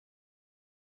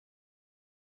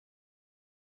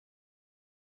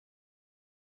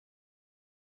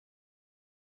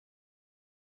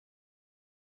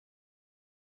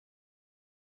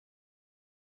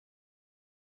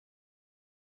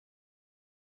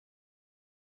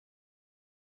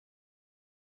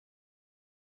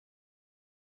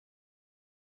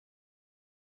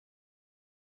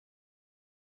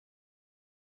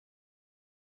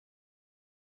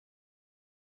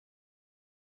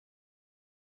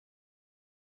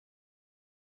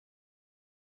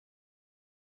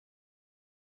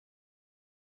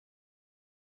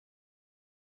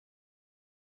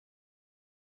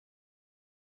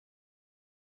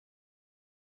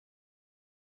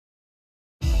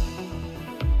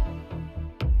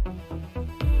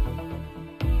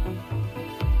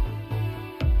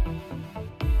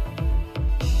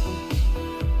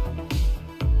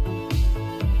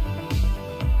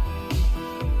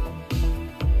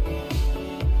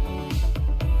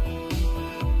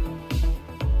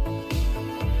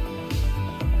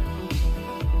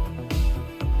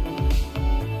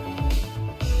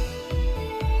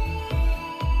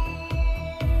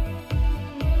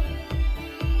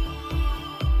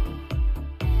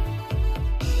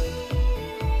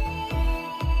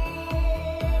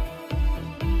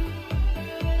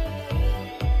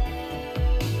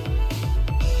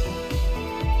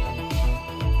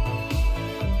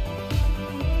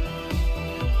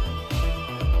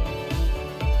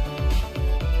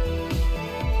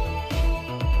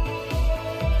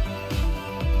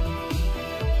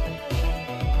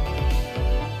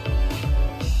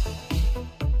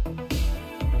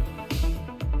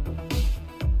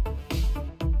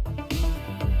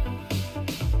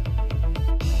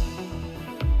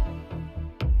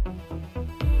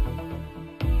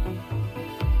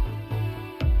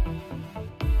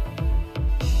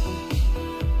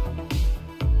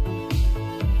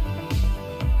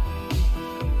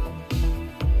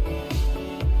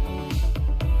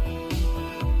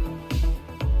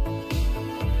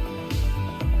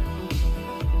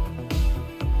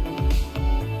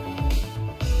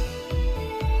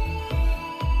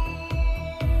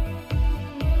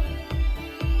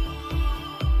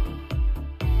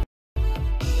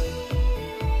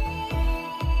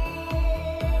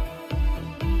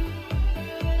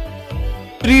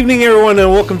Good evening, everyone, and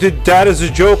welcome to That Is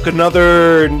a Joke,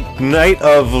 another night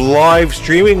of live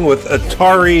streaming with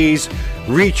Atari's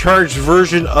recharged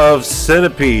version of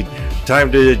Centipede.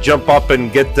 Time to jump up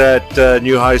and get that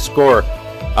new high score.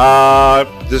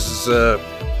 This is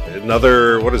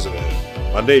another, what is it,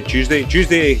 Monday,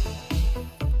 Tuesday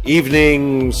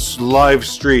evening's live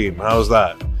stream. How's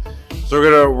that? So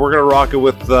we're gonna rock it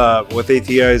with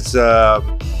Atari's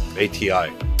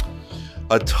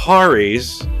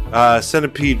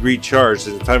Centipede recharged.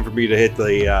 It's time for me to hit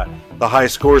the high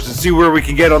scores and see where we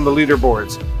can get on the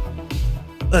leaderboards.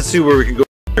 Let's see where we can go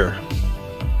here.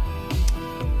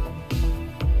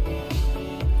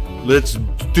 Let's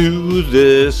do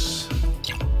this.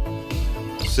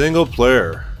 Single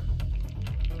player.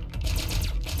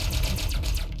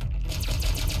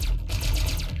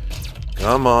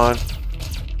 Come on.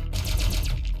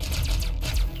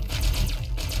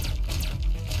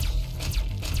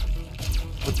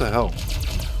 What the hell?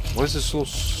 Why is this so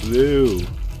slow?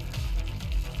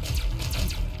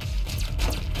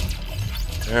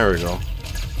 There we go.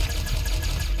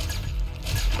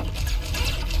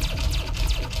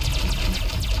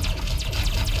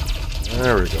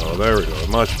 There we go, there we go.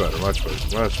 Much better, much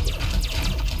better, much better.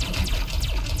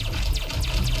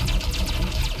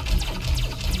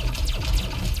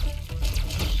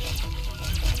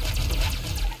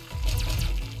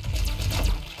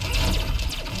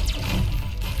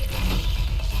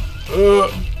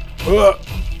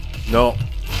 No.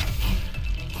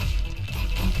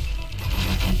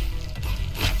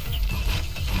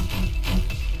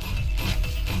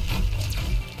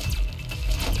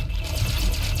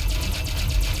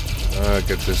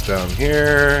 Get this down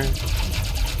here.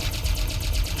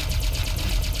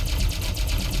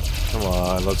 Come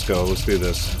on, let's go. Let's do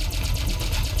this.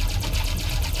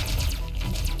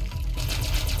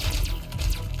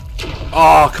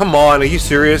 Oh, come on. Are you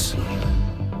serious?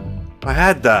 I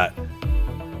had that.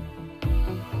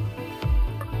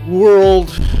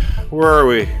 World, where are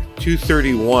we?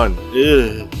 231.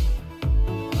 Ugh.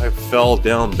 I fell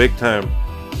down big time.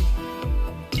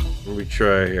 Let me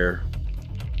try here.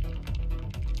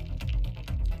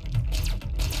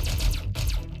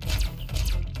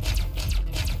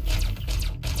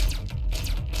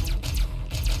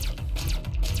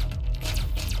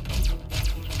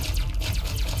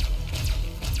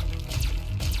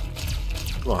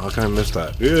 Come on, how can I miss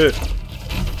that? Yeah.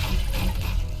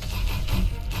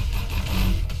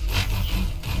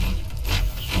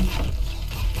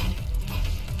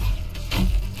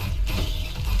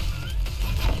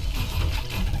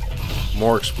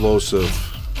 More explosive.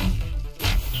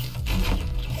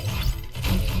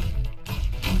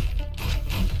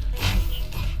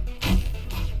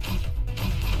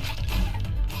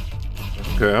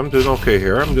 Okay, I'm doing okay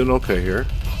here. I'm doing okay here.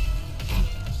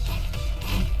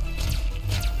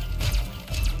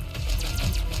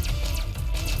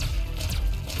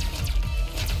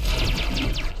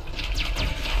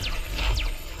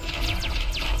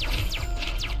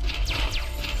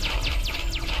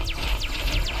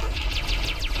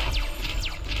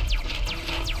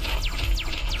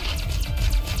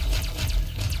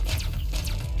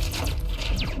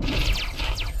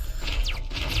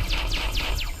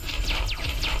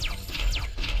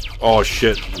 Oh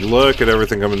shit, look at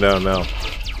everything coming down now.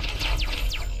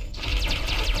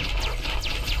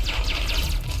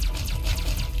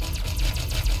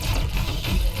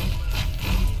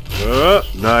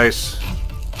 Nice.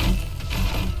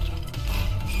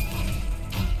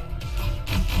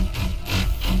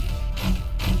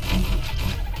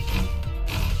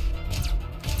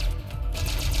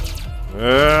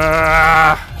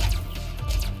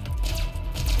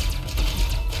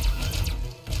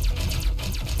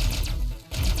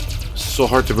 So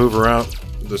hard to move around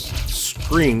this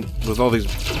screen with all these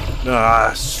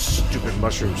stupid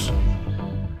mushrooms.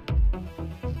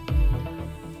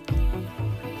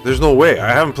 There's no way.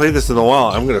 I haven't played this in a while.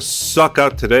 I'm gonna suck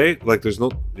out today. Like there's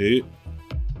no.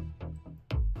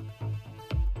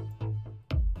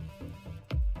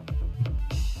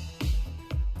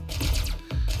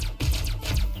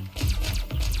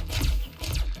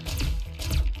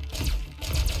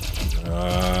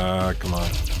 Come on.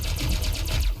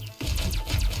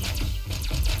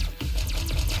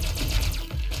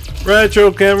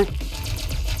 Retro Cam.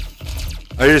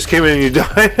 I just came in and you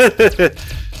died.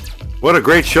 What a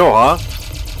great show, huh?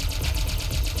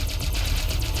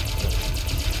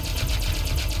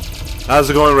 How's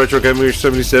it going, Retro Cam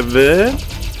 77?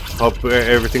 Hope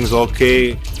everything's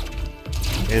okay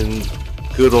in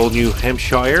good old New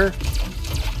Hampshire.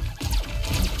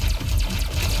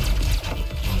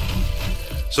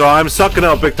 So I'm sucking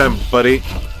out big time, buddy.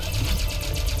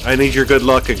 I need your good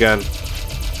luck again.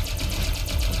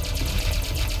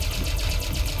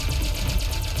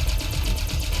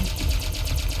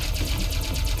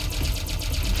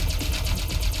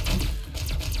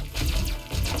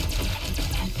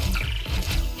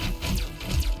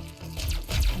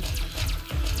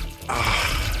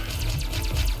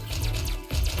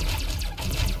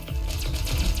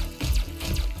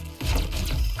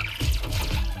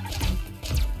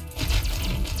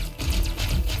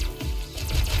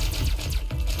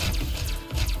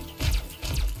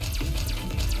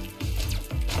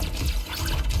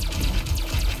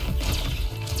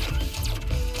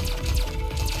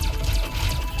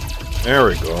 There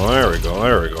we go, there we go,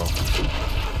 there we go.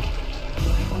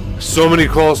 So many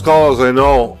close calls, I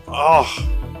know. Oh.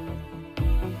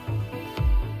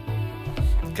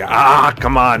 Ah,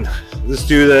 come on. Let's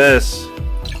do this.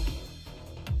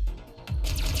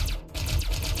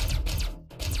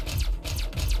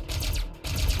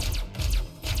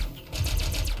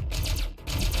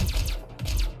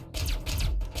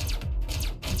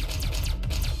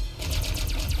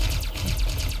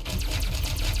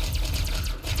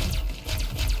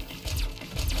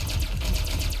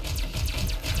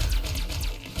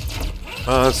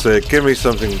 That's it. Give me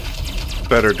something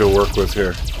better to work with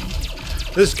here.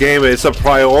 This game, it's a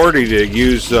priority to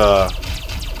use, yeah,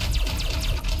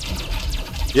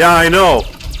 I know.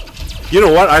 You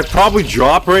know what? I'd probably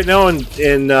drop right now in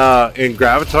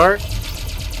Gravatar.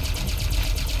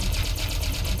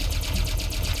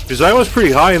 Because I was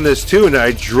pretty high in this too, and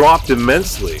I dropped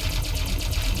immensely.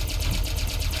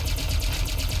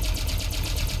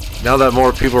 Now that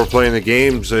more people are playing the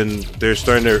games, and they're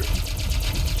starting to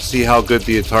see how good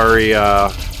the Atari,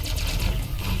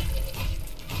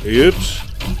 oops.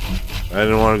 I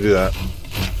didn't want to do that.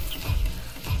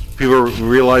 People are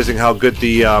realizing how good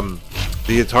the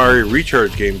Atari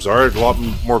Recharge games are. A lot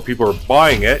more people are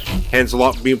buying it, hence a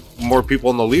lot more people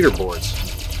on the leaderboards.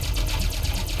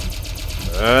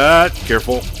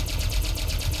 Careful.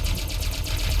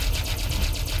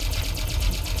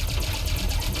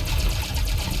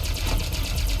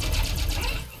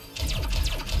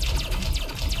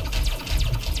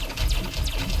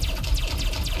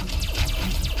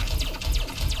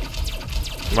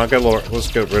 Let's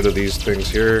get rid of these things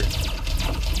here.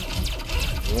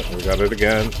 Oh, we got it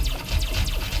again.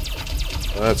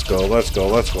 Let's go, let's go,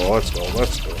 let's go, let's go,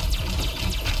 let's go.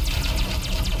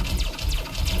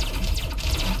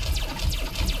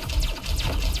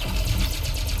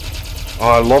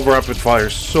 Oh, I love rapid fire.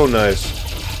 So nice.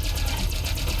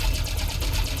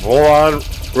 Hold on,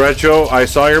 Retro. I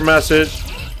saw your message.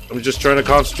 I'm just trying to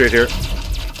concentrate here.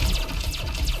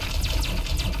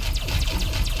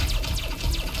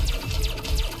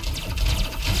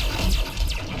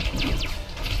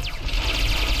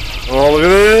 Oh, look at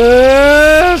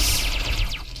this!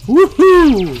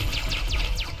 Woohoo!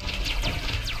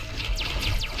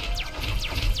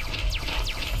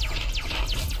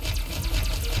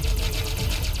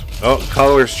 Oh,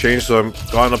 colors changed, so I'm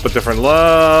going up a different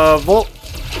level.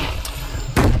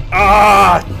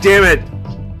 Ah, damn it!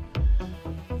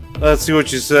 Let's see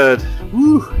what you said.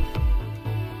 Woo!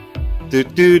 There's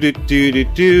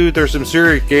some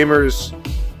serious gamers.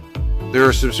 There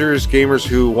are some serious gamers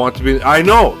who want to be... I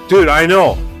know! Dude, I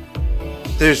know!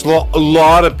 There's a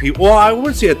lot of people... Well, I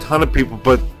wouldn't say a ton of people,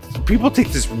 but people take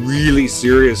this really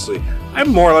seriously. I'm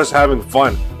more or less having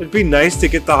fun. It'd be nice to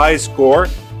get the high score.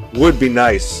 Would be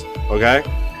nice, okay?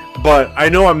 But I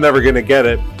know I'm never going to get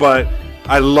it, but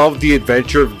I love the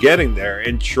adventure of getting there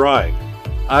and trying.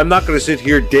 I'm not going to sit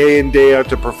here day in, day out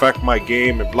to perfect my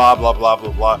game and blah, blah, blah,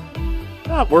 blah, blah.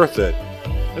 Not worth it.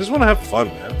 I just want to have fun,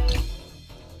 man.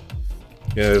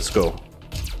 Yeah, let's go.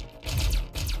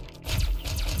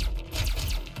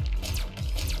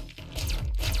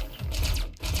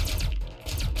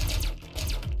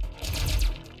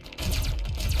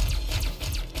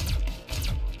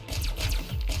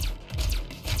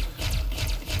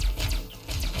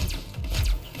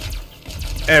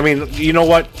 I mean, you know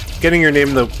what? Getting your name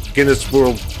in the Guinness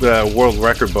World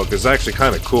Record book is actually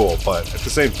kind of cool, but at the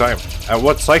same time, at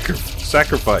what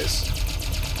sacrifice?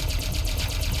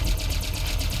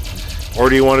 Or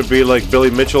do you want to be like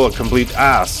Billy Mitchell, a complete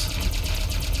ass?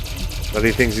 That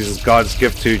he thinks he's God's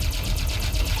gift to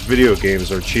video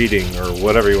games or cheating or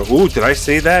whatever you want. Ooh, did I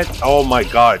say that? Oh my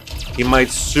god. He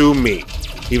might sue me,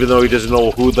 even though he doesn't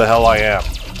know who the hell I am.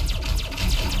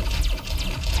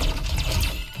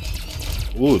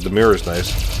 Ooh, the mirror's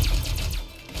nice.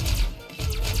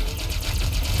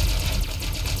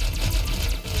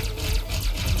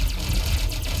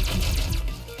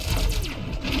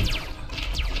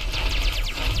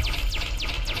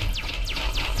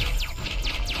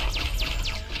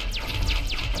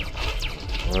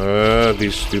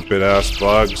 These stupid ass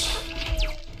bugs.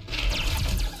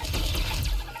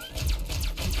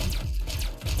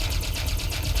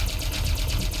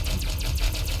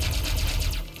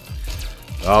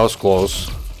 That was close.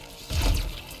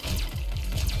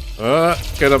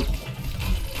 Get him.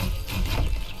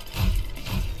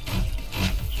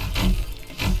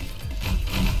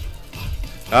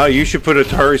 Oh, you should put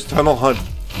Atari's Tunnel Hunt.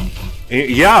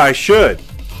 Yeah, I should.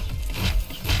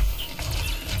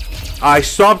 I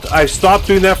stopped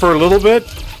doing that for a little bit.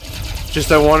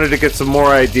 Just I wanted to get some more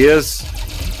ideas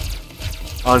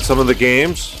on some of the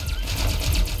games.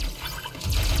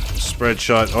 Spread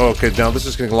shot. Oh, okay, now this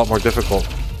is getting a lot more difficult.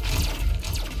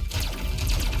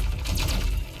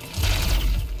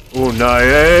 Oh,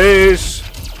 nice!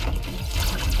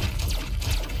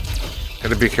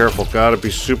 Gotta be careful. Gotta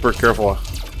be super careful.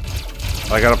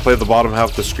 I gotta play the bottom half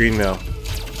of the screen now.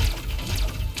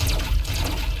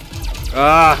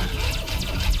 Ah!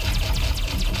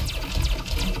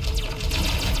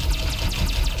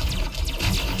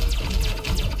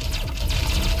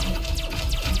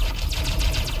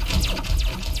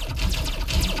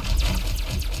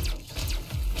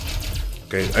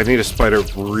 Okay, I need a spider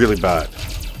really bad.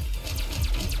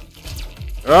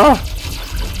 Ah!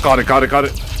 Got it, got it, got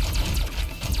it.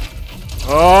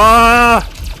 Ah!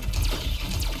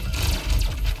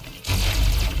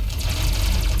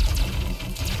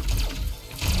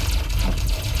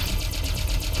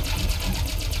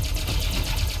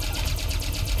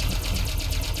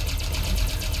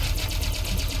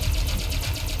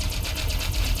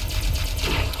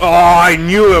 Oh, I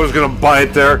knew I was gonna buy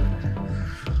it there.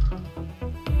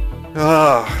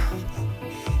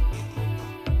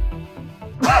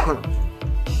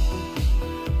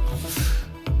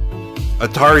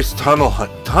 Atari's Tunnel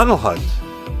Hunt. Tunnel Hunt?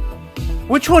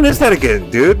 Which one is that again,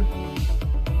 dude?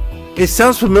 It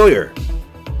sounds familiar.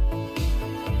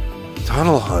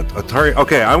 Tunnel Hunt. Atari.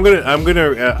 Okay, I'm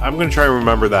gonna try and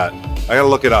remember that. I gotta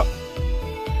look it up.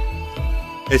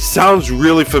 It sounds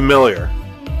really familiar.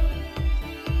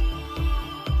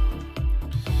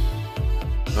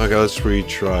 Okay, let's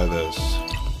retry this.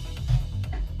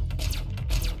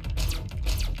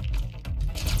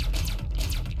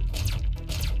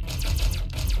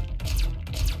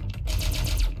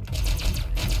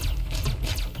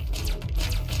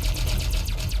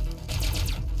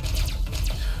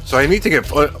 So I need to get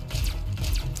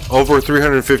over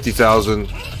 350,000,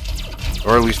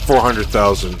 or at least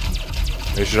 400,000.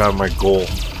 I should have my goal.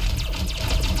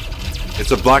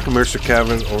 It's a black immersive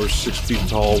cabin over 6 feet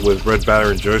tall with red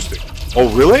banner and joystick. Oh,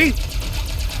 really?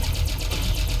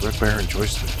 Red banner and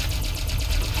joystick.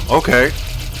 Okay.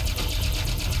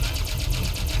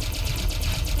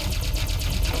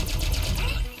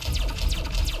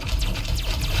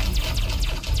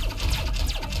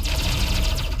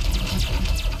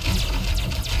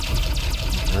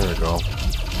 There we go.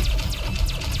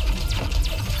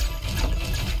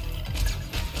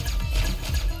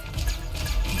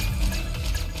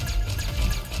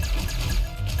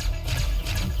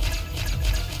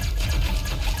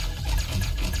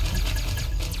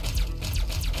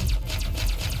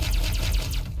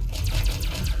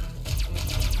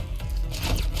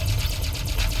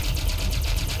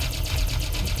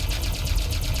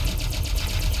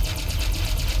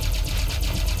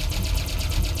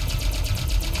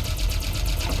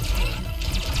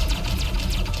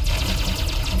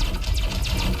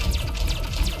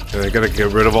 I gotta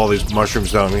get rid of all these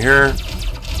mushrooms down here.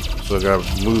 So I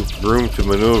gotta move room to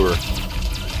maneuver.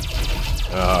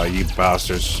 Ah, you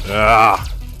bastards. Ah!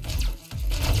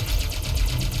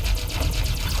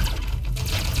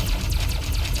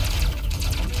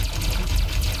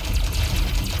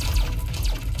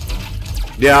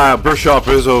 Yeah, Burst Shop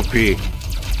is OP.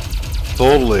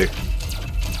 Totally.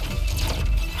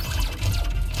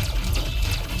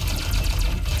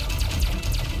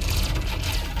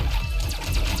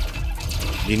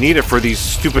 You need it for these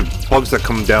stupid bugs that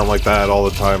come down like that all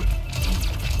the time.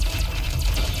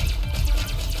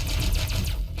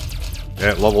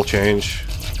 Yeah, level change.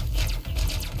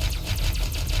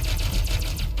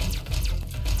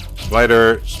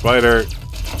 Spider, spider.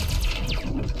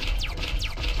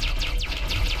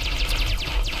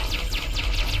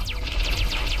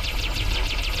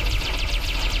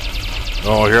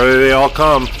 Oh, here they all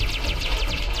come.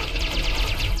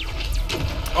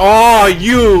 Oh,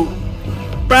 you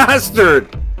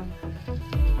bastard!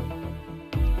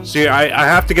 See, I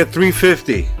have to get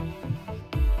 350.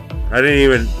 I didn't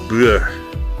even... Bleh.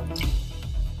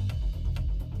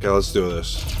 Okay, let's do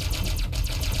this.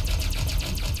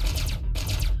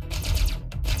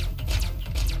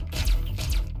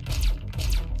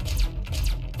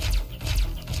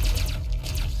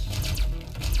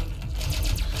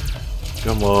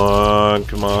 Come on,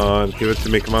 come on. Give it to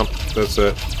me, come on. That's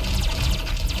it.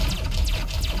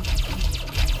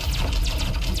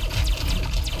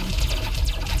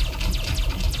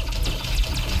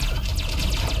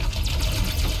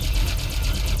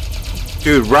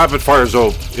 Dude, rapid fire is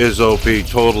OP,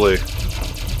 totally.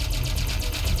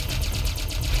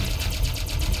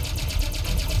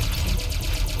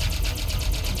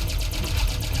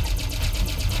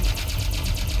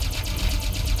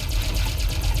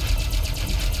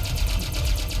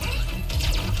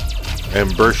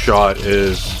 And burst shot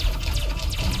is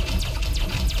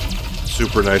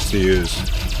super nice to use.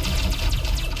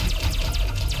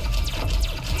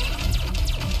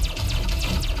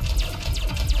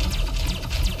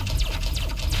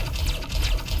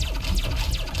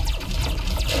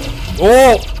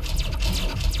 Oh!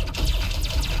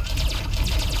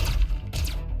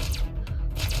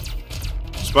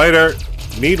 Spider,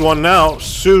 need one now,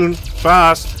 soon,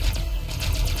 fast.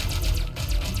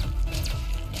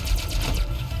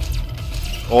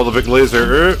 Oh, the big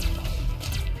laser.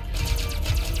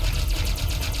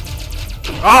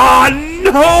 Ah,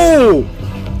 no!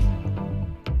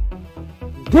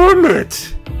 Damn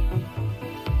it!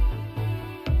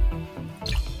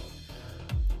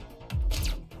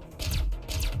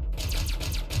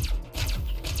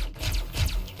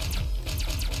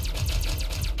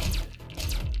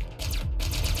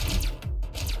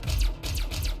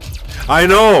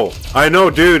 I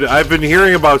know, dude. I've been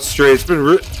hearing about Stray. It's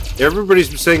been everybody's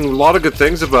been saying a lot of good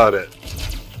things about it.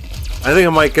 I think I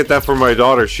might get that for my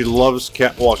daughter. She loves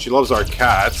she loves our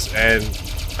cats, and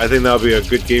I think that would be a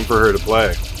good game for her to play.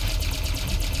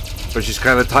 But she's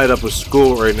kind of tied up with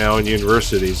school right now in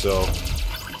university, so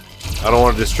I don't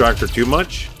want to distract her too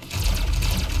much.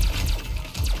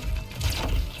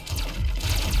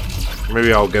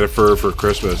 Maybe I'll get it for her for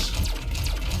Christmas.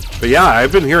 But yeah,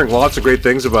 I've been hearing lots of great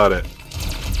things about it.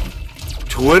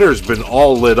 Twitter's been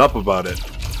all lit up about it.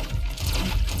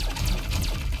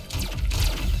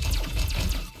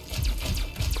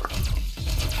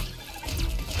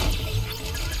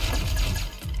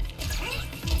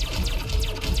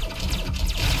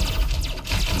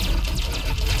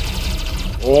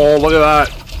 Oh, look at that.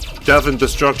 Death and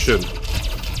destruction.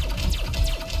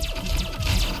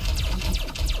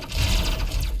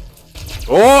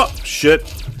 Oh, shit.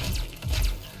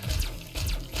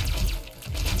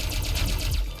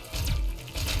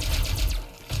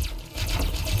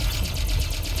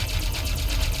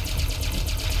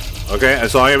 Okay, I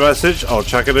saw your message. I'll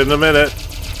check it in a minute.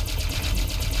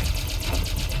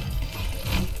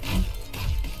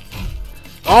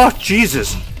 Oh,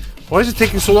 Jesus. Why is it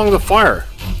taking so long to fire?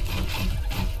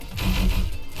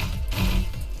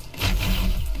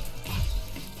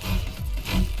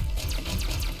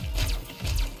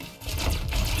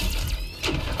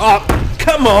 Oh,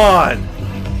 come on!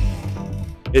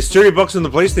 It's $30 on the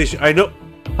PlayStation. I know.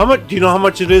 How much? Do you know how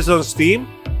much it is on Steam?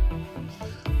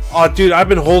 Oh, dude, I've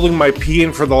been holding my pee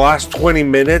in for the last 20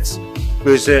 minutes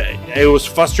because it was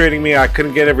frustrating me. I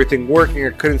couldn't get everything working.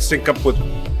 I couldn't sync up with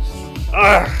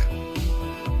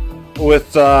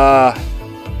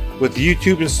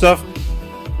YouTube and stuff.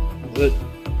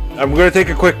 I'm gonna take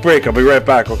a quick break. I'll be right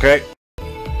back. Okay?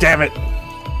 Damn it!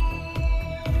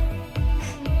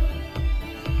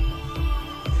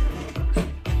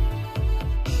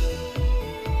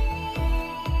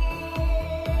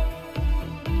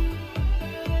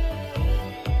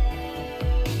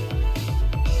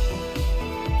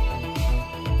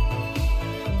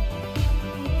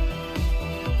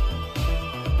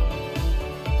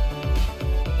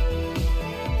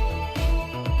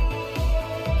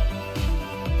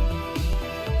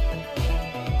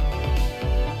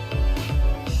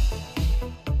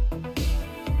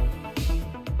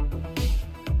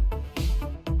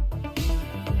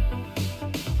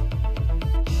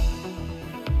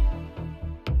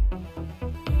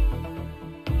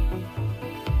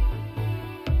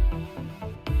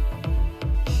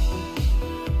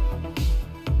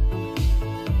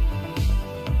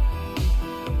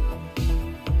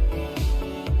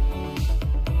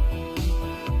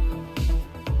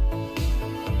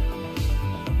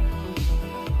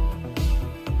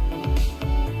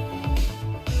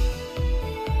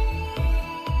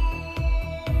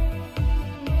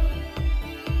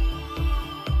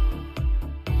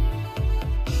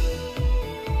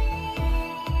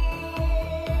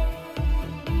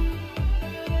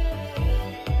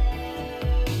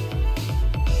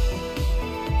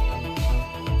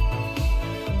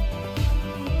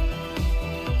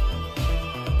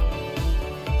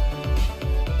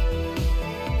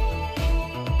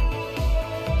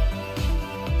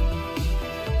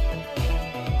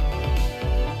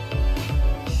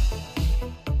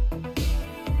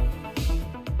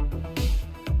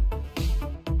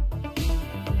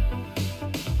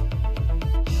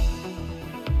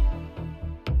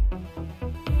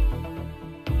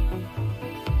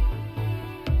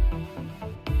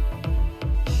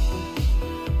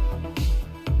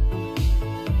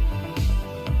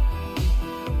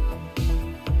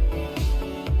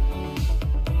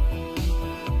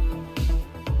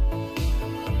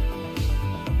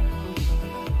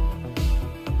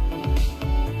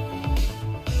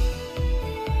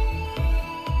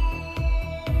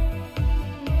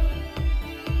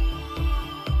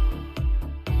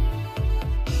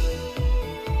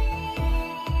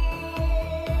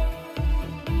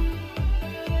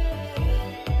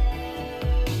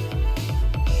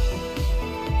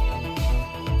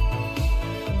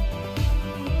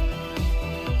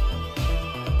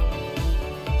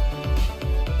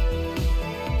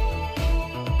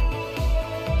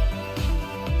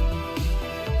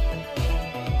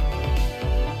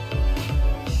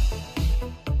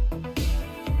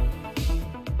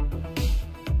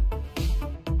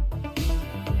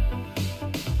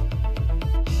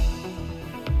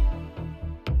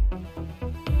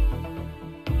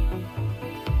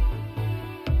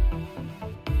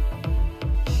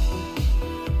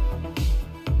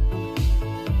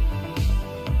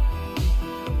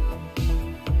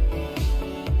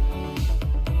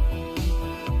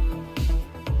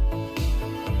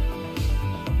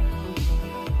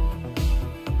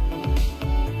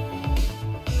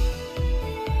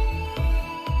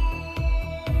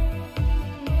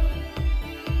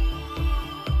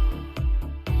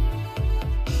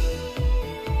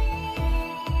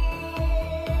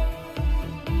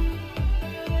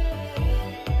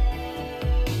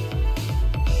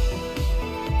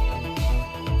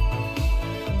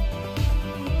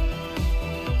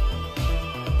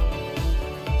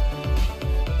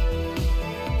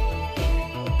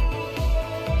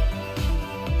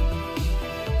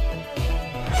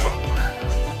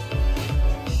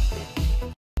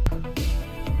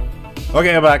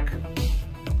 Okay, I'm back.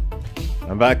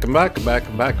 I'm back. I'm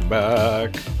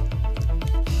back.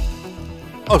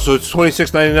 Oh, so it's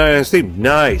 $26.99 on Steam.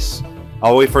 Nice.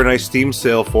 I'll wait for a nice Steam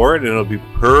sale for it, and it'll be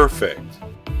perfect.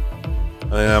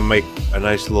 And I'll make a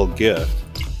nice little gift.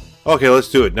 Okay, let's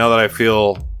do it. Now that I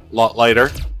feel a lot lighter.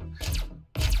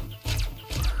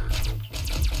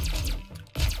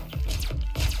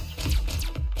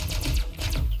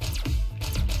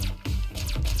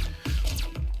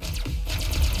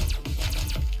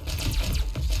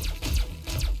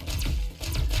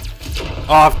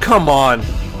 Oh, come on.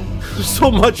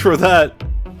 So much for that.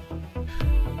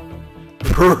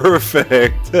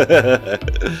 Perfect. I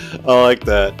like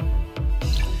that.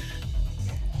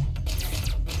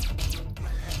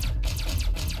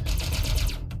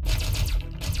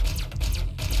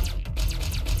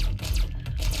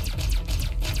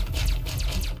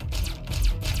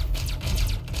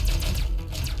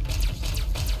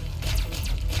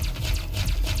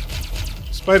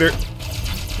 Spider.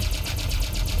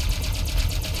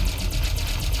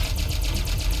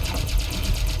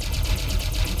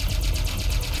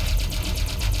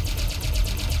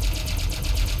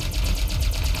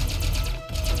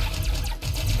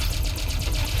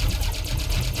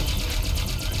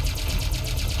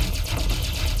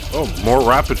 Oh, more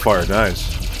rapid fire,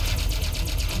 nice.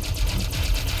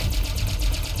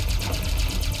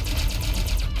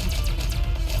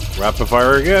 Rapid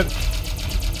fire again.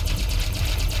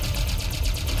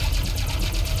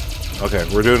 Okay,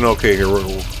 we're doing okay here.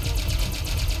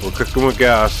 We're cooking with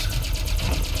gas.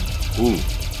 Ooh,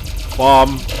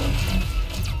 bomb.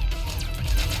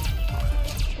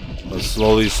 Let's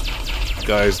slow these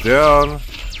guys down.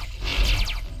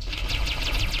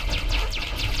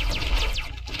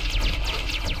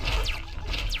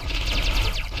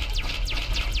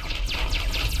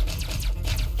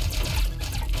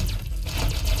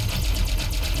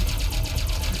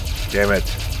 Damn it.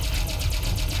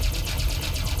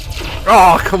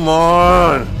 Oh, come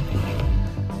on!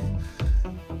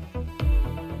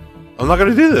 I'm not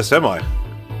gonna do this, am I?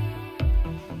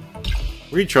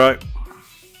 Retry.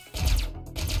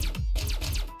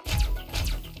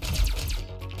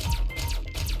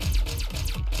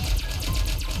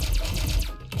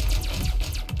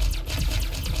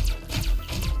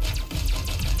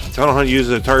 Tunnel Hunt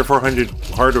uses Atari 400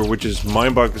 hardware, which is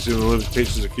mind-boggling considering the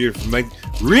limitations of computer from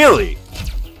Really?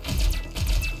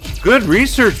 Good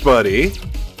research, buddy.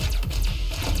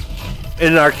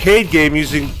 In an arcade game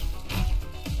using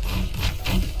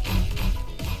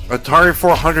Atari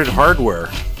 400 hardware.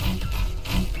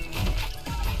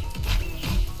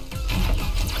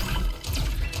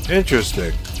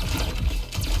 Interesting.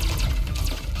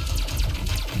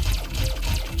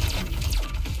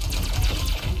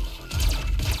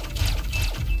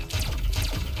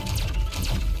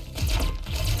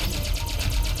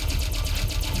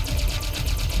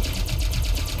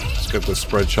 Get the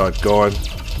spread shot going.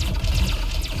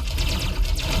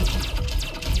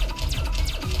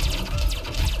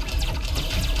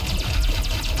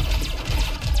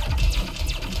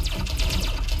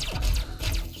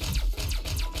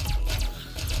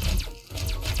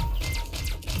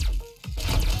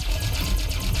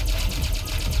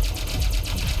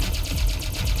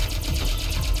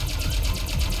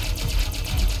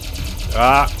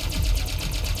 Ah.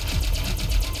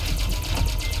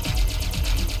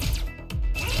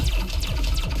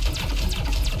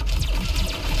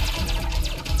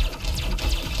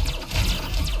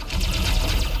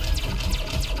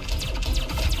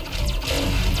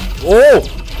 Oh!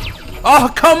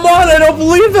 Oh, come on! I don't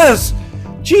believe this!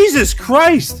 Jesus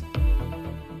Christ!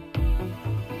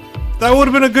 That would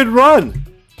have been a good run.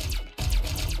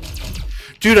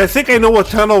 Dude, I think I know what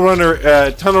Tunnel Runner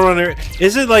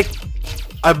is. It like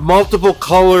a multiple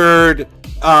colored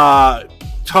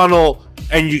tunnel,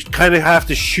 and you kind of have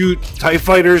to shoot TIE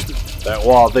fighters that,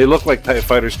 well, they look like TIE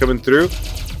fighters coming through?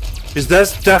 Because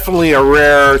that's definitely a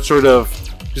rare sort of...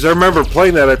 Because I remember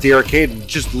playing that at the arcade and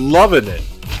just loving it.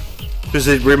 Because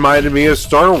it reminded me of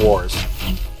Star Wars.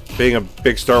 Being a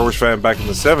big Star Wars fan back in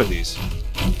the 70s.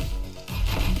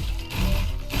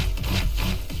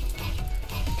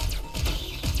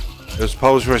 It was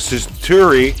published by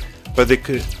Centuri, but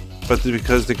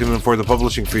because they couldn't afford the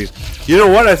publishing fees. You know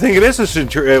what? I think it is a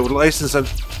Centuri license. I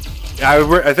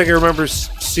think I remember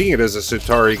seeing it as a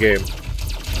Centuri game.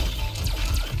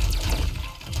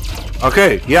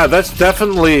 Okay, yeah, that's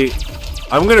definitely...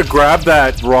 I'm gonna grab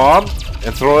that ROM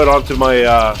and throw it onto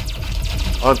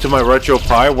my Retro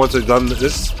Pi once I've done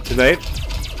this tonight.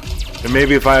 And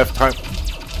maybe if I have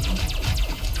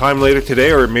time later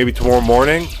today or maybe tomorrow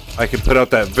morning, I can put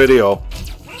out that video.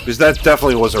 Because that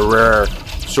definitely was a rare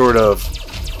sort of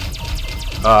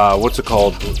what's it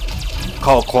called?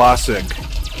 Called Classic.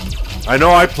 I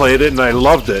know I played it and I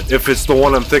loved it, if it's the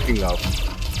one I'm thinking of.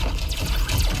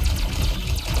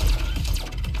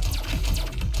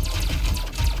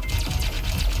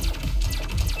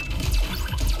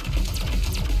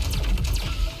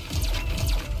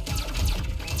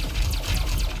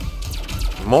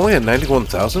 I'm only at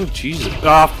 91,000? Jesus.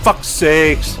 Ah, fuck's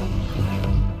sakes.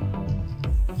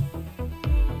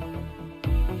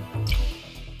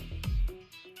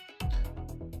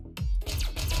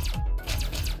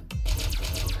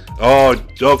 Oh,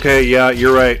 okay, yeah,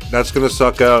 you're right. That's gonna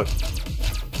suck out.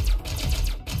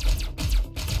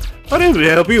 But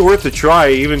it'll be worth a try,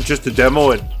 even just to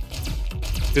demo it.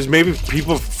 Because maybe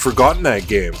people have forgotten that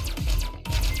game.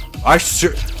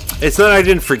 It's not I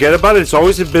didn't forget about it, it's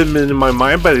always been in my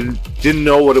mind, but I didn't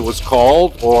know what it was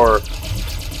called, or...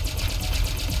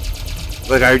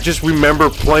 Like, I just remember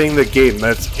playing the game,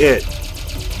 that's it.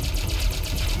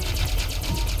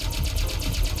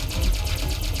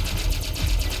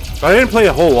 I didn't play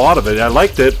a whole lot of it. I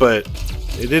liked it, but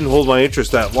it didn't hold my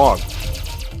interest that long.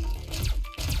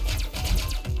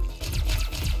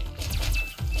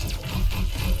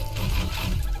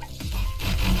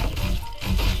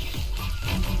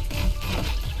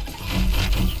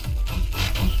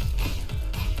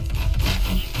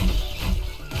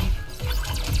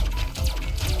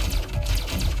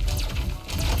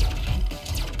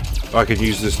 I could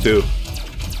use this too.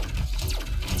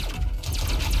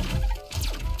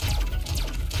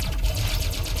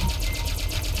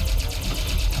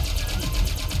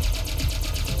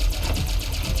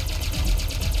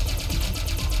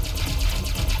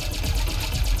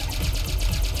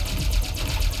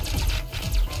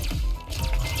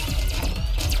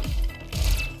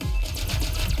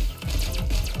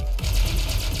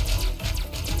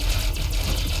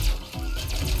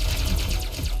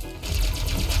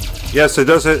 Yes, it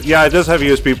does. Yeah, it does have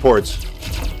USB ports.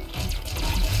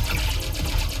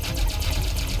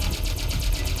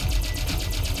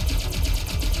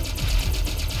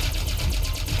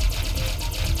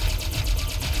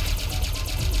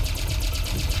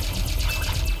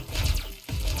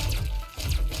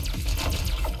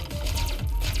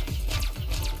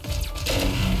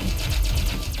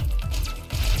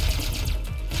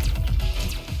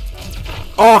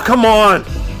 Oh, come on!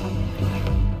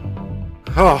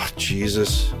 Oh,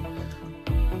 Jesus.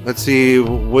 Let's see,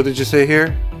 what did you say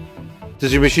here?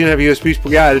 Does your machine have USB?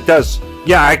 Yeah, it does.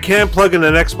 Yeah, I can plug in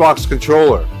an Xbox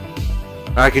controller.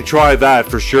 I can try that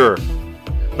for sure.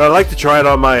 But I'd like to try it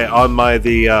on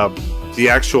the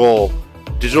actual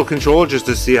digital controller just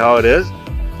to see how it is.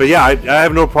 But yeah, I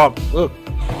have no problem. Look.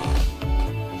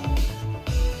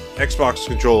 Xbox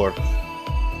controller.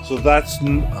 So that's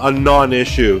a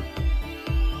non-issue.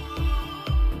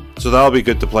 So that'll be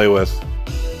good to play with.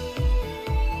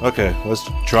 Okay, let's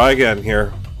try again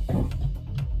here.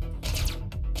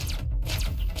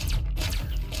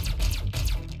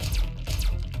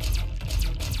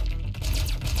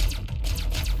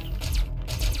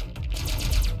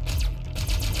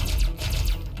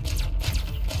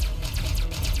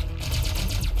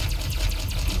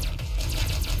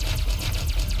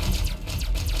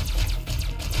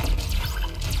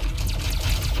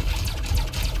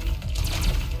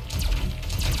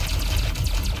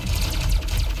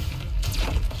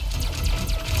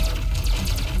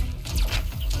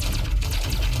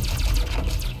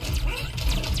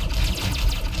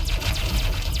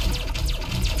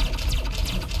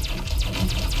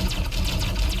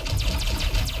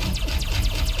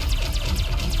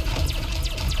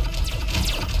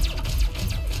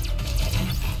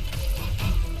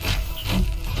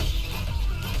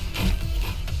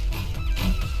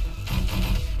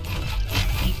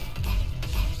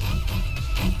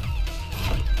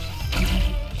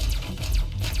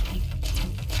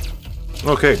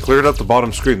 Okay, cleared up the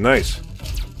bottom screen. Nice.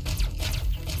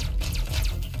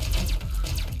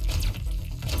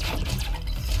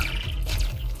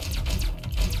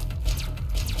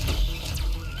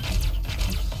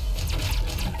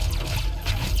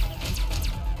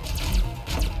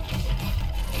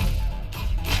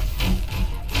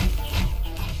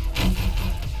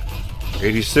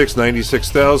 $86,000,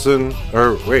 96,000,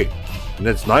 or wait, and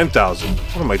it's 9,000.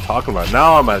 What am I talking about?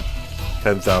 Now I'm at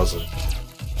 10,000.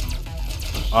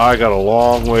 I got a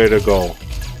long way to go.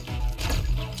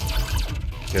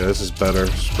 Okay, this is better.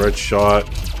 Spread shot.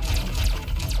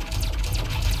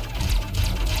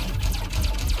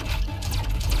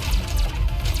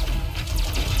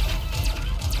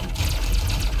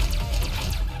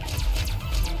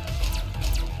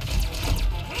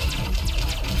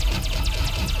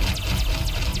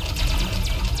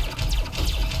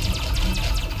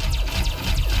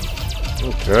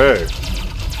 Okay.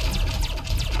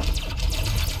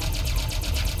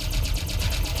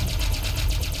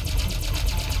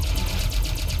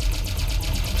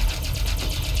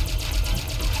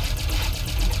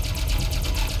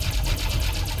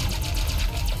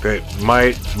 Okay,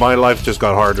 my life just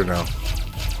got harder now.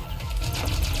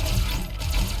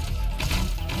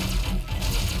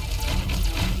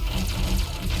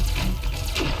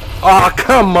 Oh,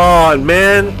 come on,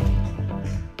 man.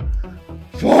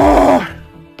 Oh.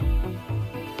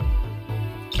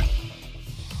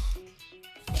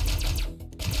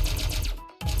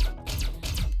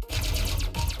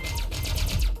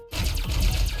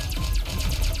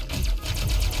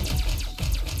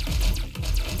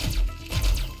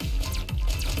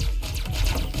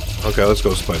 Okay, let's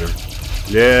go, Spider.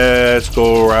 Yeah, let's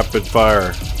go rapid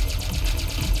fire.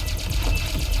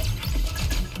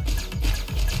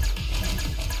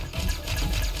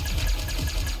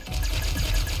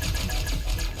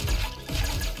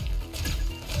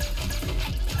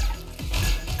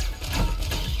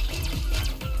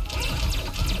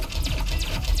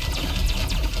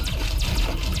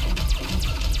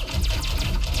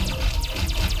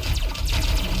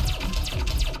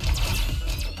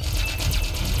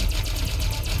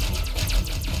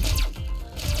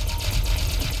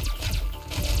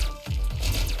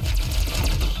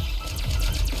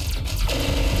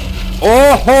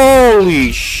 Oh,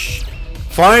 holy sh!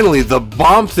 Finally, the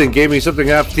bomb thing gave me something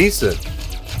half decent.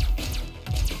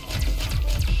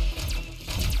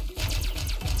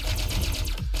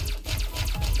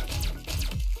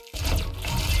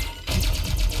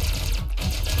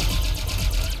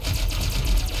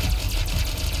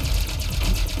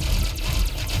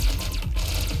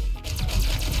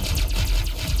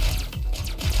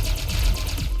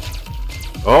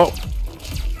 Oh.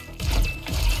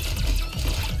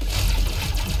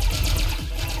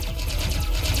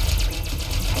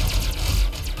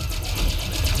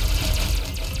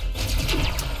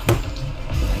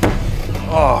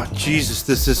 Oh, Jesus,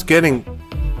 this is getting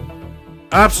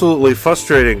absolutely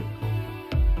frustrating.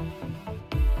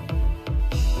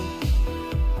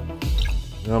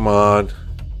 Come on.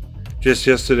 Just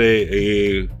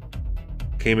yesterday, I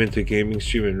came into gaming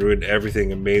stream and ruined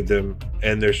everything and made them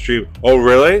end their stream. Oh,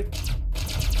 really?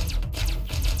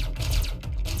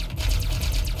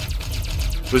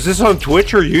 Was this on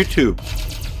Twitch or YouTube?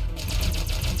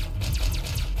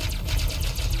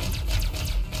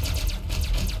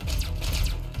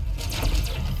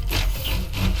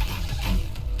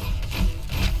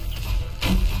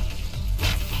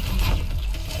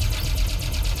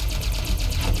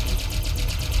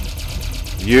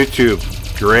 YouTube,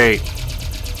 great.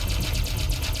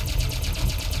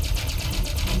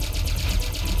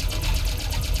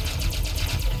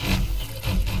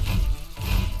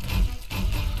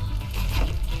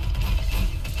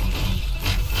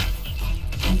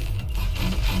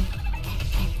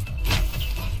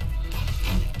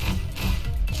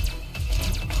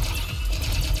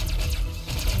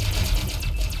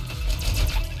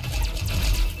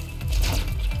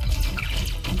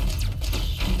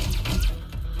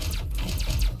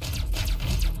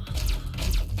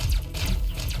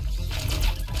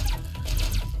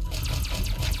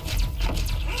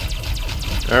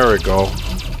 There we go.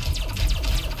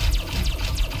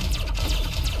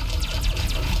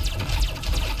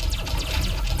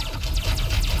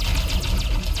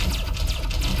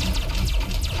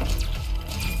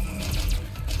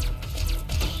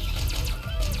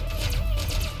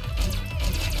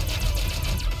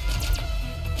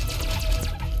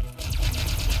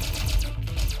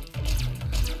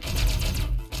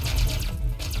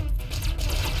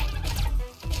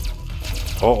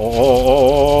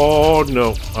 Oh,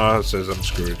 no. It says I'm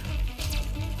screwed.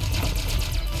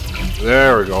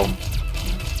 There we go.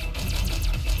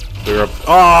 They're up.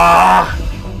 Ah!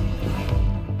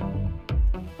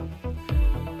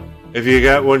 If you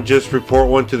got one, just report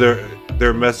one to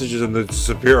their messages and they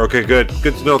disappear. Okay, good.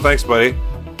 Good to know. Thanks, buddy.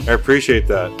 I appreciate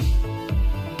that.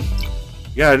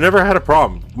 Yeah, I never had a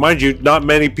problem. Mind you, not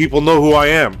many people know who I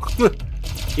am.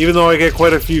 Even though I get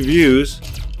quite a few views.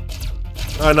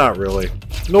 Not really.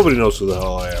 Nobody knows who the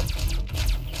hell I am.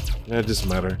 It doesn't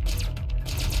matter.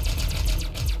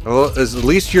 Well, at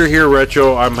least you're here,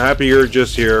 Retro. I'm happy you're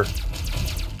just here.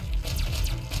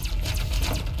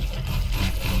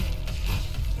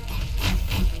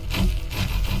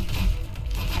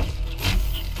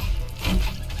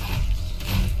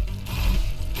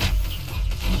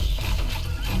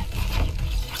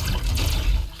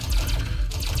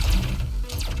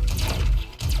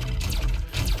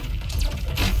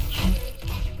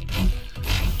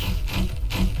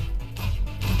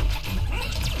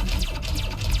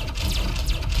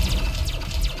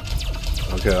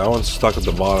 Okay, that one's stuck at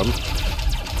the bottom.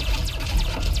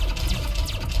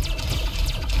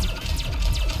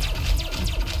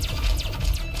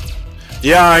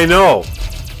 Yeah, I know.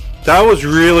 That was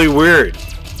really weird.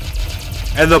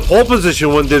 And the pole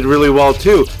position one did really well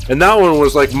too. And that one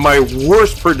was like my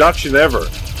worst production ever.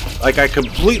 Like I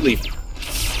completely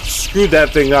screwed that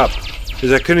thing up.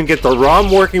 Because I couldn't get the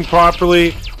ROM working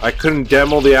properly. I couldn't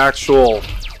demo the actual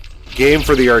game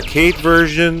for the arcade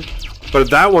version. But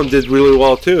that one did really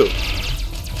well too.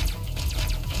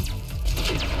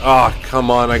 Oh,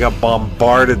 come on. I got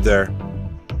bombarded there.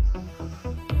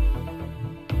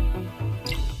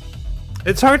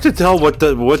 It's hard to tell what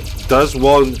does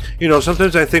well. You know,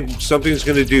 sometimes I think something's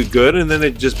going to do good, and then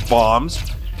it just bombs.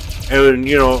 And,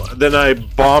 you know, then I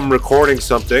bomb recording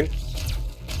something,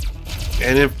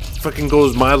 and it fucking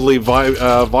goes mildly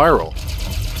viral.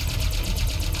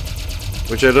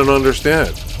 Which I don't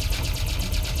understand.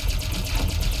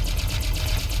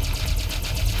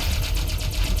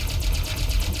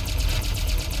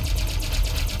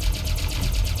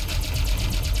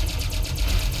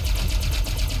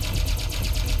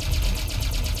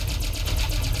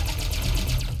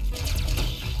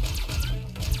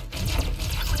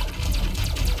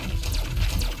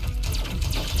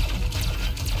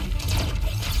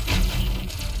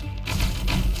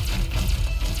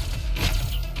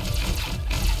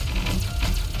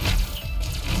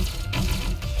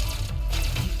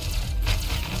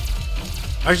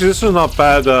 Actually, this is not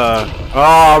bad.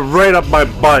 Right up my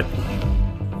butt.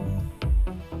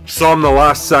 Saw him the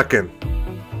last second.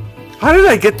 How did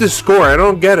I get this score? I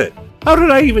don't get it. How did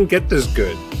I even get this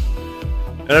good?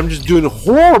 And I'm just doing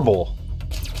horrible.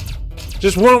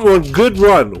 Just one good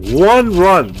run. One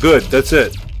run. Good. That's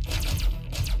it.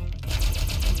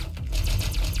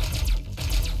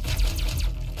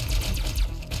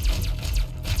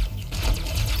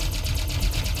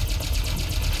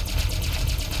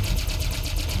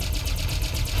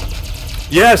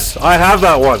 Yes, I have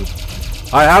that one.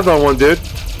 I have that one, dude.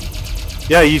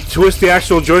 Yeah, you twist the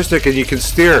actual joystick and you can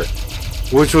steer,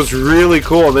 which was really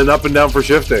cool, and then up and down for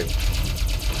shifting.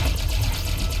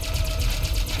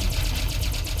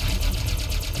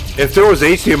 If there was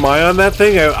HDMI on that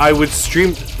thing, I would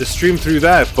stream through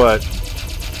that, but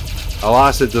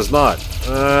alas, it does not.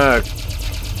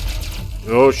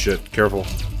 Oh shit, careful.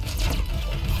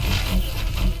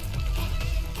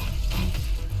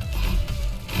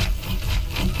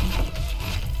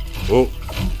 Oh,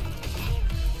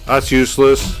 that's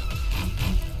useless.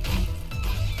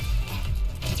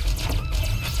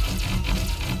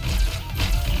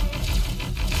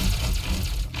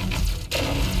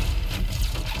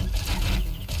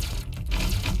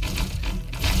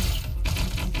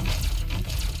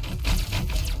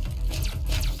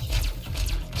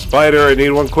 Spider, I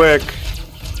need one quick.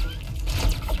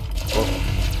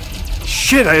 Oh.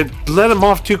 Shit, I let him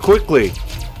off too quickly.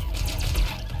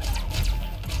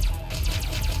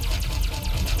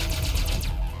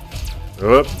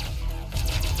 Oop.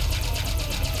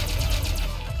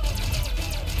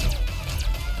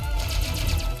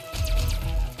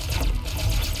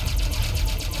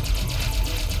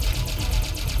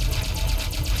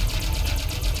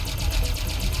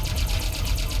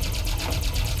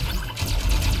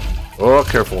 Oh,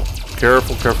 careful.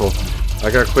 Careful, careful. I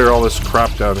gotta clear all this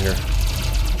crap down here.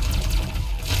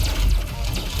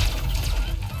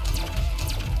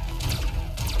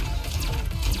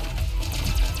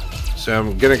 So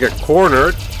I'm gonna get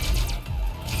cornered.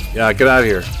 Yeah, get out of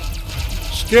here.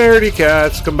 Scaredy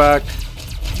cats, come back.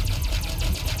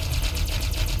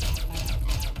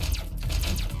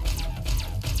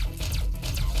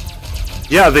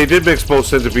 Yeah, they did mix both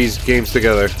Centipede games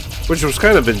together, which was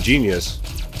kind of ingenious.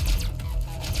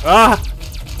 Ah!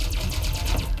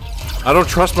 I don't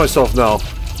trust myself now.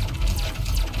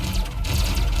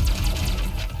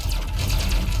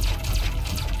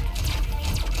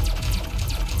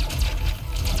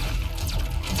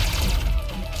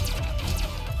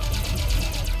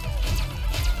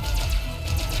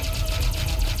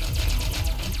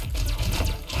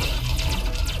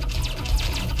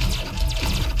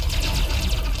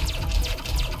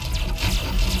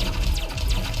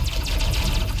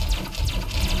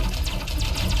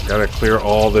 Gotta clear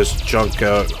all this junk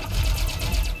out.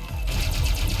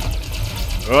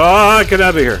 Ah, get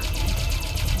out of here.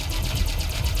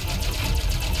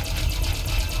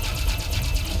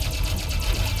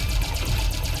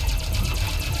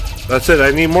 That's it,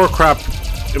 I need more crap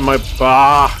in my...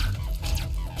 Ah!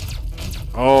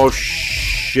 Oh,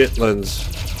 shitlins.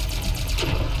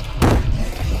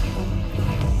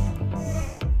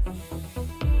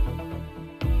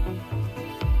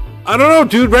 I don't know,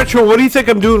 dude. Retro, what do you think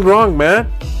I'm doing wrong,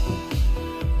 man?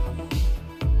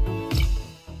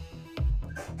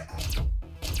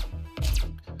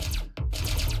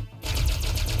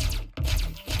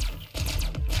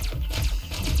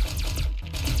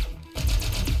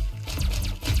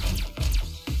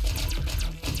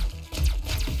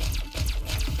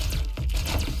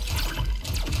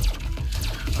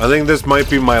 I think this might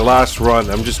be my last run.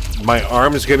 My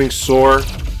arm is getting sore.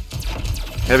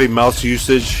 Heavy mouse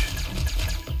usage.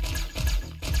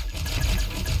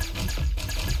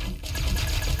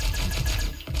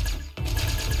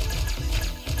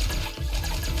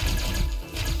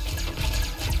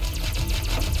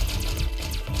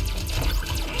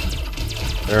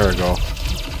 There we go.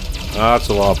 That's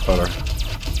a lot better.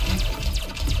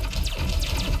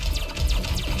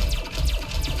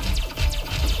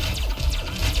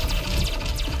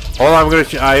 Hold on,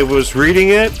 I was reading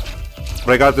it,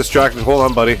 but I got distracted. Hold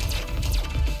on, buddy.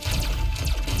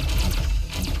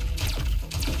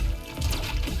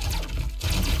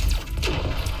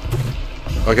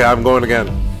 Okay, I'm going again.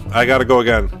 I gotta go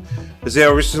again. I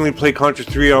recently played Contra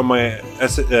 3 on my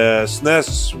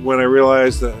SNES when I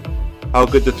realized that how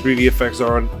good the 3D effects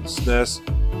are on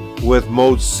SNES with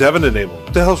Mode 7 enabled.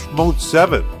 What the hell's Mode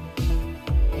 7?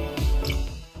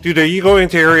 Dude, are you going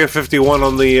to Area 51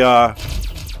 on the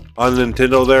on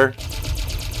Nintendo there?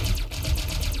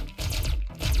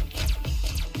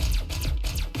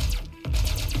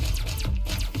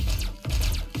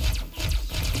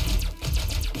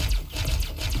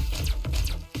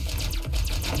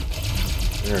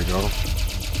 There we go.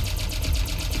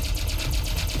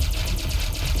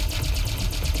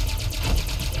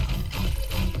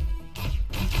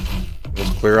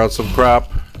 Let's clear out some crap.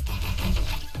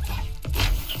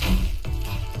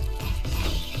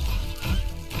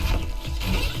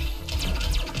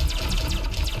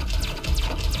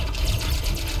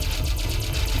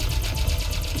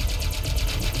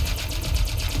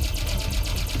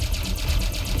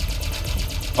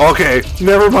 Okay,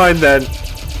 never mind then.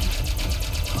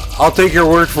 I'll take your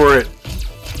word for it.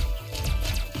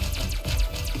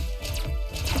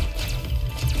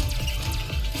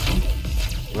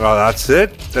 Well, that's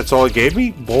it? That's all it gave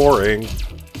me? Boring.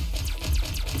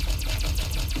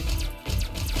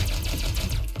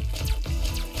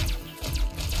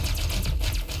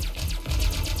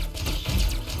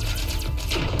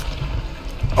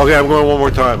 Okay, I'm going one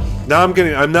more time.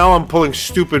 Now I'm pulling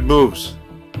stupid moves.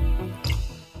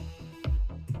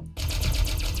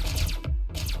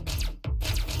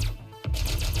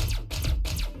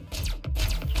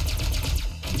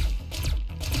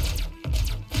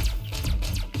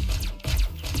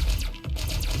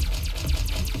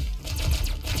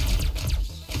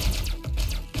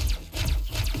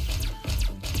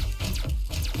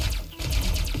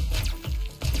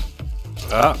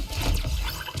 Ah.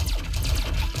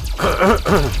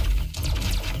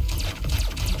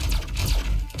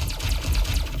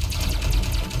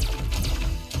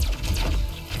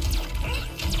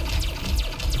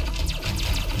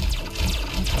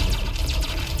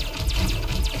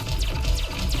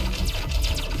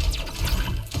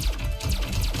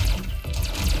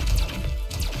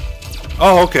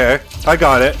 Oh, okay. I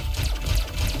got it.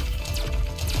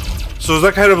 So is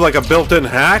that kind of like a built-in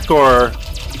hack, or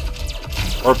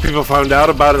people found out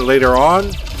about it later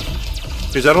on?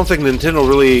 Because I don't think Nintendo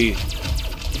really...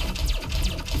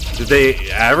 Did they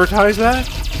advertise that?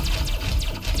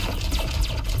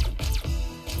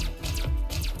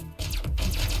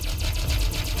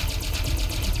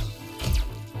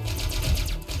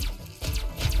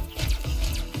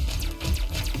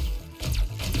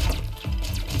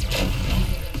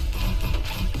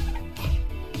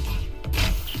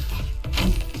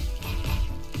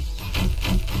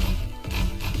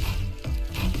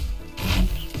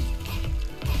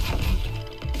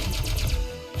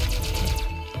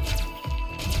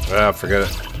 Ah, forget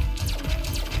it.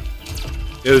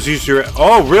 It was easier.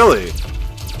 Oh, really?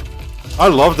 I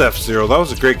loved F-Zero. That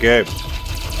was a great game.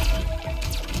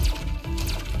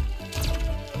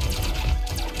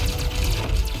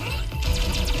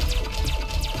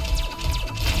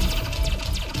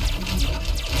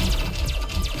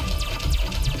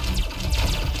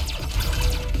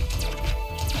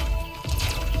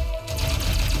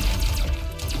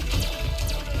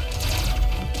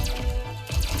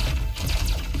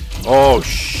 Oh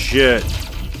shit!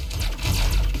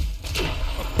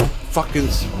 Fucking,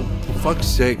 for fuck's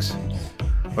sakes!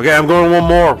 Okay, I'm going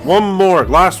one more,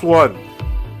 last one.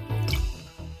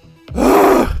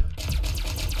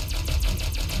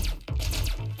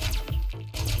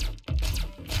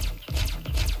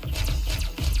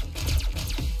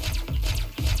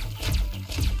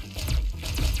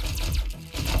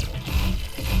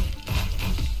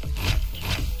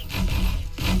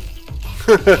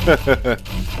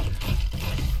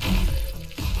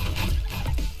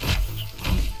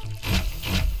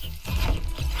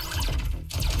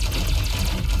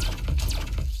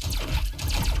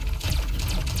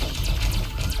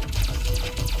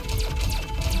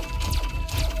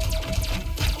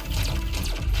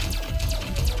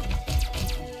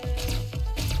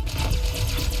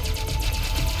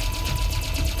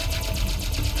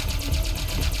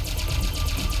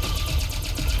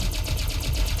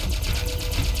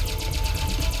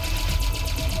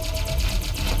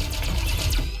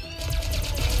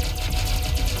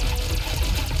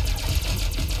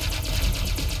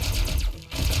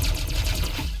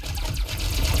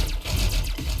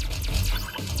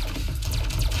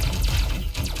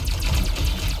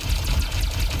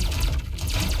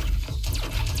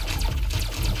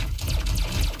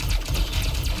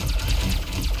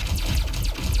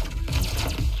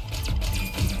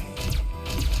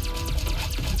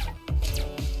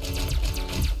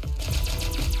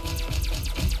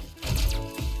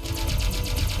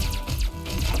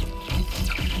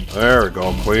 There we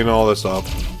go. Clean all this up.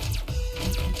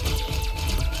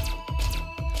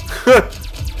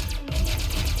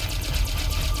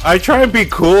 I try and be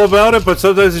cool about it, but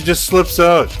sometimes it just slips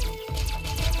out.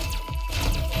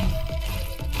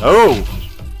 Oh!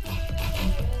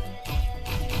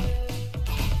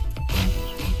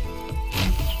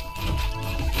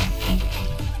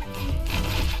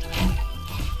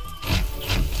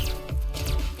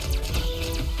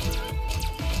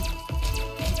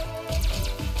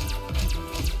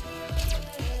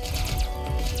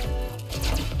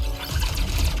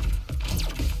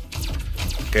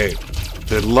 Okay,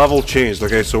 the level changed.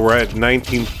 Okay, so we're at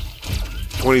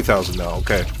 20,000 now.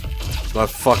 Okay,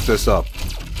 let's fuck this up.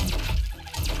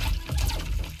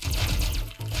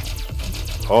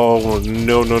 Oh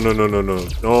no no no no no no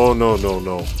no no no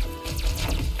no!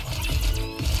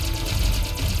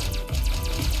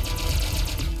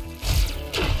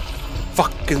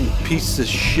 Fucking piece of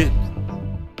shit!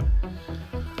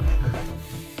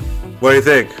 What do you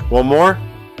think? One more?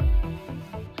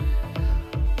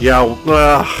 Yeah,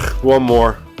 one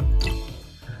more.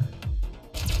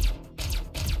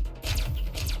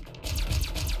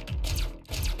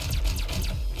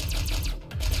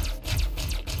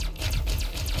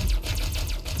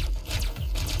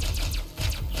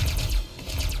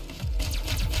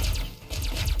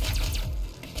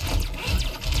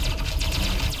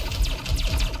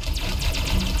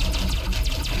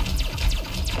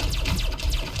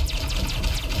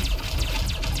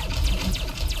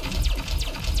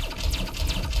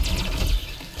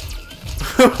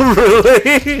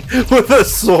 Really? With a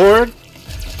sword?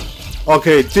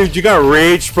 Okay, dude, you got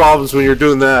rage problems when you're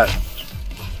doing that.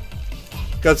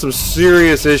 Got some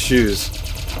serious issues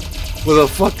with a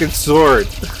fucking sword.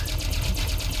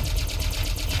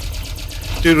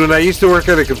 Dude, when I used to work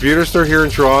at a computer store here in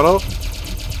Toronto,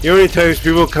 you know how many times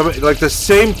people come in, like the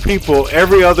same people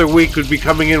every other week would be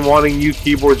coming in wanting new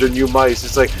keyboards or new mice.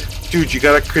 It's like, dude, you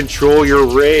gotta control your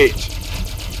rage.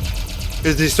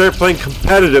 Because they start playing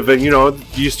competitive and, you know,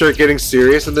 you start getting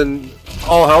serious and then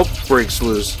all hell breaks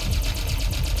loose.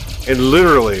 And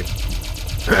literally.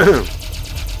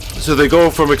 So they go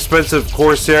from expensive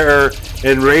Corsair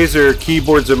and Razer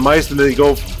keyboards and mice and they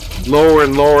go lower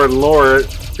and lower and lower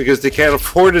because they can't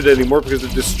afford it anymore because they're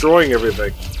destroying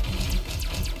everything.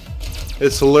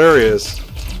 It's hilarious.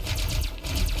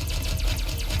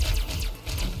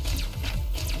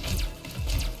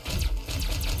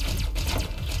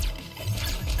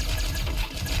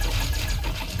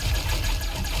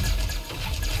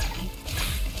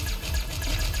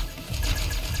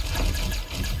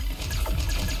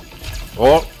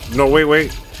 Oh, no,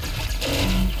 wait.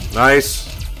 Nice.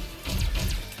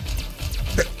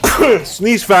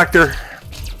 Sneeze factor.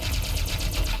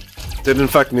 Didn't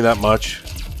affect me that much.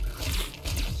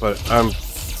 But I'm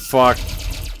fucked.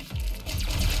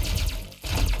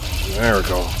 There we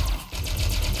go.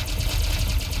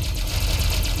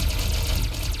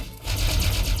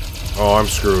 Oh, I'm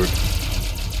screwed.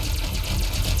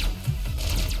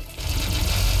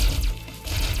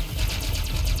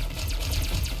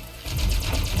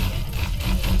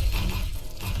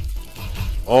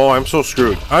 Oh, I'm so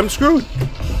screwed. I'm screwed.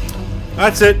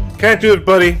 That's it. Can't do it,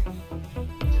 buddy.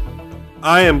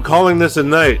 I am calling this a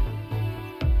night.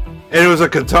 And it was a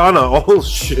katana. Oh,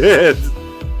 shit.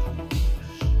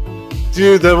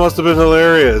 Dude, that must have been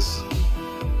hilarious.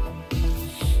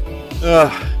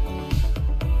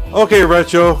 Okay,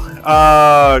 Retro.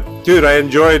 Dude, I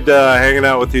enjoyed hanging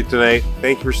out with you tonight.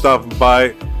 Thank you for stopping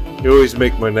by. You always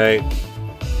make my night.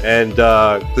 And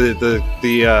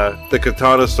the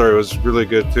katana story was really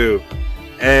good too.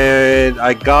 And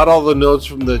I got all the notes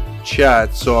from the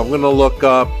chat, so I'm gonna look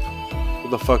up. What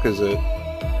the fuck is it?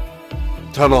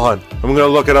 Tunnel Hunt. I'm gonna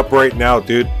look it up right now,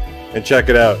 dude, and check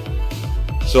it out.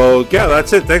 So yeah,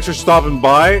 that's it. Thanks for stopping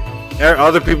by.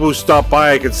 Other people who stopped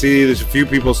by, I can see there's a few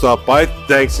people stopped by.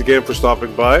 Thanks again for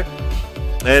stopping by.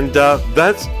 And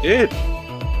that's it.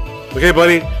 Okay,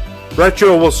 buddy.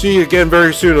 Retro, we'll see you again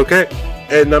very soon. Okay.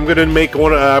 And I'm gonna make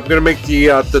one. I'm gonna make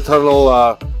the tunnel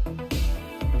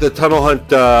hunt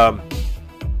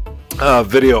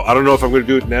video. I don't know if I'm gonna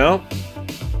do it now.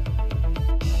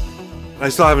 I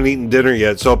still haven't eaten dinner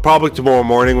yet, so probably tomorrow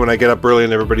morning when I get up early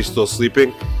and everybody's still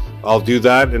sleeping, I'll do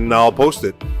that and I'll post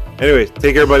it. Anyway,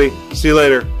 take care, buddy. See you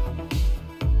later.